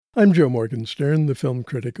I'm Joe Morgenstern, the film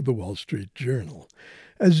critic of the Wall Street Journal.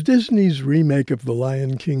 As Disney's remake of The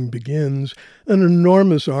Lion King begins, an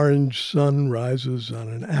enormous orange sun rises on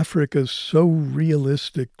an Africa so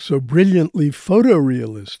realistic, so brilliantly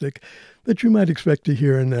photorealistic, that you might expect to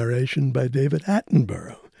hear a narration by David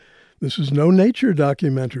Attenborough. This is no nature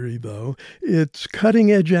documentary, though. It's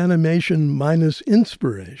cutting-edge animation minus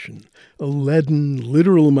inspiration, a leaden,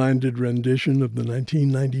 literal-minded rendition of the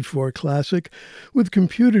 1994 classic with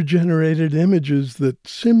computer-generated images that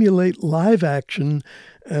simulate live action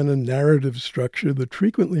and a narrative structure that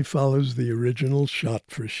frequently follows the original shot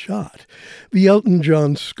for shot. The Elton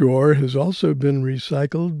John score has also been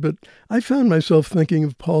recycled, but I found myself thinking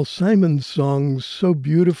of Paul Simon's songs So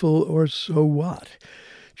Beautiful or So What?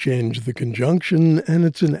 Change the conjunction, and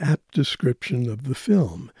it's an apt description of the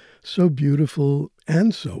film. So beautiful,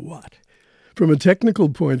 and so what? From a technical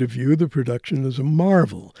point of view, the production is a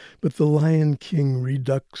marvel, but The Lion King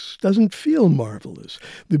Redux doesn't feel marvelous.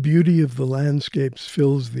 The beauty of the landscapes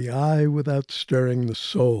fills the eye without stirring the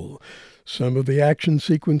soul. Some of the action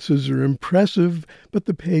sequences are impressive, but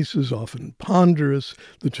the pace is often ponderous,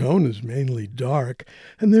 the tone is mainly dark,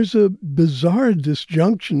 and there's a bizarre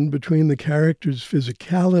disjunction between the characters'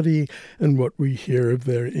 physicality and what we hear of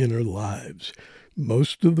their inner lives.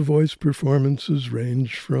 Most of the voice performances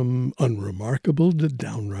range from unremarkable to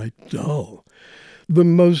downright dull. The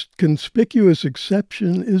most conspicuous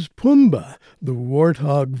exception is Pumbaa, the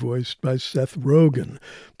warthog voiced by Seth Rogen.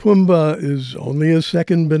 Pumbaa is only a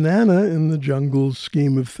second banana in the jungle's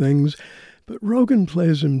scheme of things, but Rogen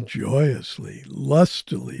plays him joyously,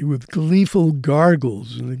 lustily, with gleeful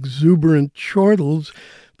gargles and exuberant chortles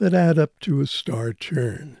that add up to a star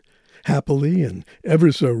turn. Happily and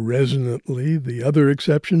ever so resonantly, the other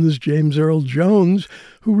exception is James Earl Jones,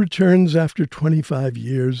 who returns after 25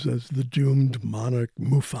 years as the doomed monarch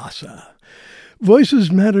Mufasa.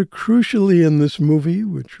 Voices matter crucially in this movie,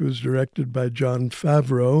 which was directed by Jon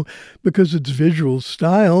Favreau, because its visual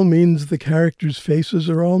style means the characters' faces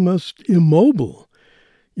are almost immobile.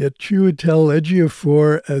 Yet Chiwetel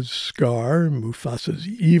Ejiofor as Scar, Mufasa's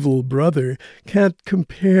evil brother, can't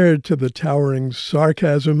compare to the towering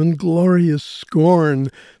sarcasm and glorious scorn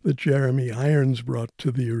that Jeremy Irons brought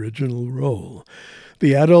to the original role.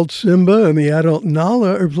 The adult Simba and the adult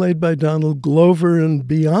Nala are played by Donald Glover and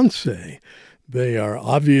Beyoncé. They are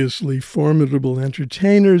obviously formidable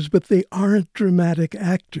entertainers, but they aren't dramatic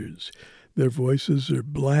actors. Their voices are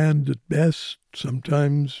bland at best,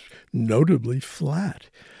 sometimes notably flat.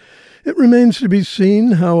 It remains to be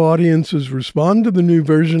seen how audiences respond to the new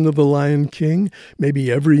version of The Lion King. Maybe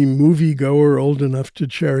every moviegoer old enough to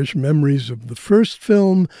cherish memories of the first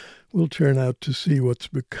film will turn out to see what's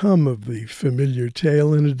become of the familiar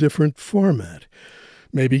tale in a different format.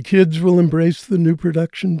 Maybe kids will embrace the new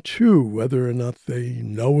production too, whether or not they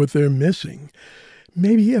know what they're missing.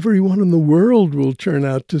 Maybe everyone in the world will turn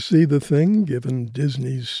out to see the thing, given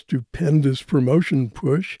Disney's stupendous promotion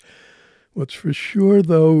push. What's for sure,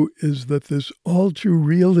 though, is that this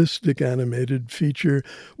all-too-realistic animated feature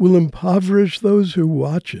will impoverish those who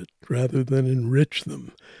watch it rather than enrich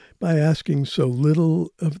them by asking so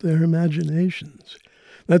little of their imaginations.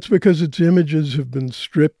 That's because its images have been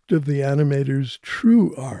stripped of the animator's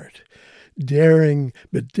true art. Daring,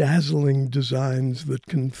 bedazzling designs that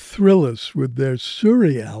can thrill us with their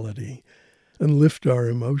surreality and lift our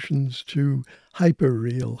emotions to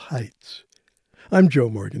hyper-real heights. I'm Joe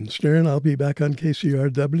Morgenstern. I'll be back on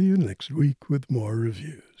KCRW next week with more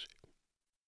reviews.